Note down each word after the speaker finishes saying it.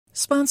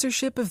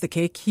Sponsorship of the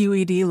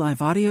KQED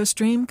live audio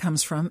stream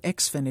comes from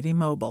Xfinity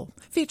Mobile,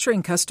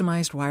 featuring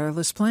customized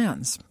wireless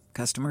plans.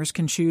 Customers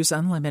can choose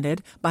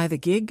unlimited, by the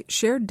gig,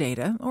 shared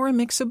data, or a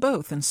mix of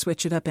both and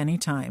switch it up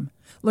anytime.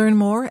 Learn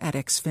more at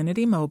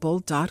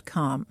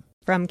xfinitymobile.com.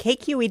 From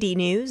KQED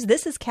News,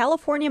 this is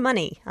California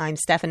Money. I'm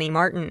Stephanie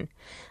Martin.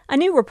 A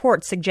new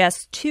report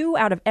suggests 2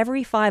 out of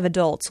every 5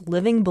 adults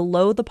living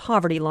below the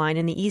poverty line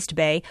in the East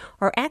Bay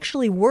are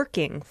actually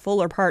working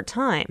full or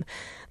part-time.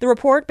 The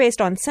report,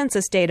 based on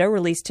census data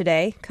released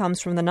today,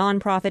 comes from the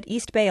nonprofit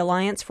East Bay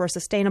Alliance for a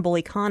Sustainable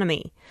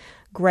Economy.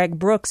 Greg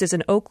Brooks is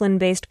an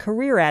Oakland-based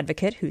career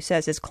advocate who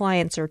says his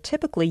clients are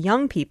typically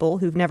young people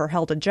who've never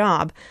held a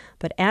job.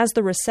 But as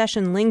the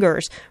recession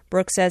lingers,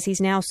 Brooks says he's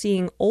now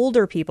seeing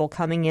older people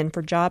coming in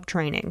for job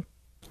training.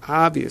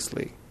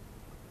 Obviously,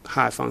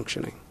 high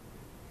functioning.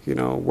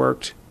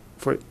 Worked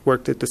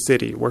at the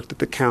city, worked at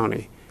the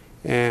county,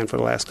 and for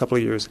the last couple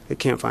of years, they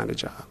can't find a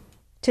job.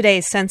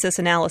 Today's census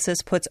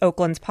analysis puts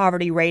Oakland's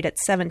poverty rate at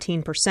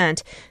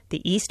 17%.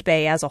 The East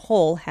Bay as a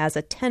whole has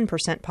a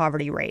 10%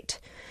 poverty rate.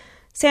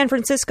 San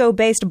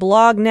Francisco-based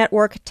blog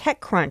network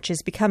TechCrunch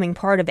is becoming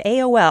part of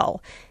AOL.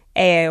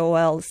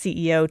 AOL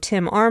CEO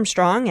Tim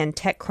Armstrong and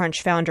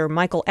TechCrunch founder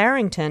Michael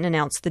Arrington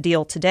announced the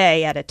deal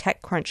today at a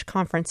TechCrunch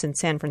conference in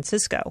San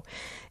Francisco.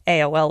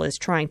 AOL is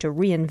trying to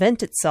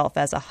reinvent itself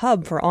as a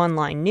hub for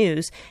online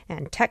news,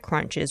 and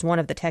TechCrunch is one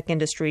of the tech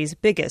industry's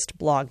biggest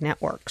blog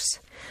networks.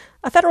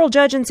 A federal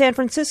judge in San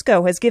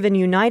Francisco has given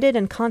United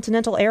and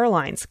Continental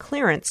Airlines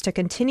clearance to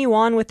continue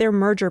on with their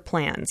merger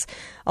plans.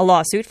 A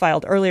lawsuit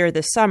filed earlier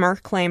this summer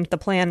claimed the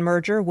planned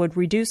merger would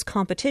reduce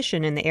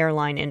competition in the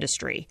airline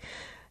industry.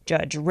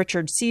 Judge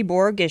Richard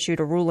Seaborg issued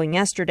a ruling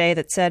yesterday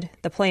that said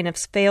the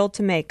plaintiffs failed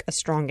to make a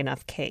strong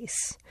enough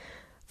case.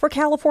 For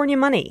California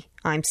Money,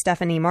 I'm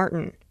Stephanie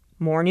Martin.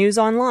 More news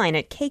online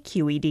at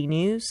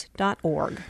kqednews.org.